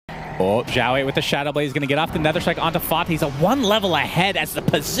Oh, Xiao with the Shadow Blade is going to get off the Nether Strike onto Fat. He's a 1 level ahead as the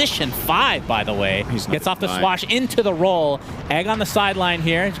position 5, by the way. He gets off the swash into the roll. Egg on the sideline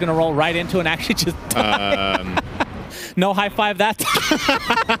here. He's going to roll right into and actually just die. No high five that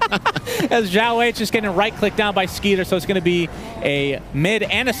time. As Xiao H is getting right-clicked down by Skeeter, so it's going to be a mid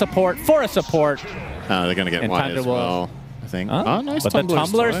and a support for a support. They're going to get Y as well, I think. Oh, nice. But the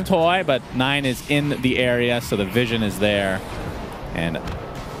Tumbler's toy, but 9 is in the area, so the vision is there. And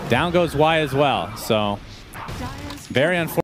down goes Y as well. So very unfortunate.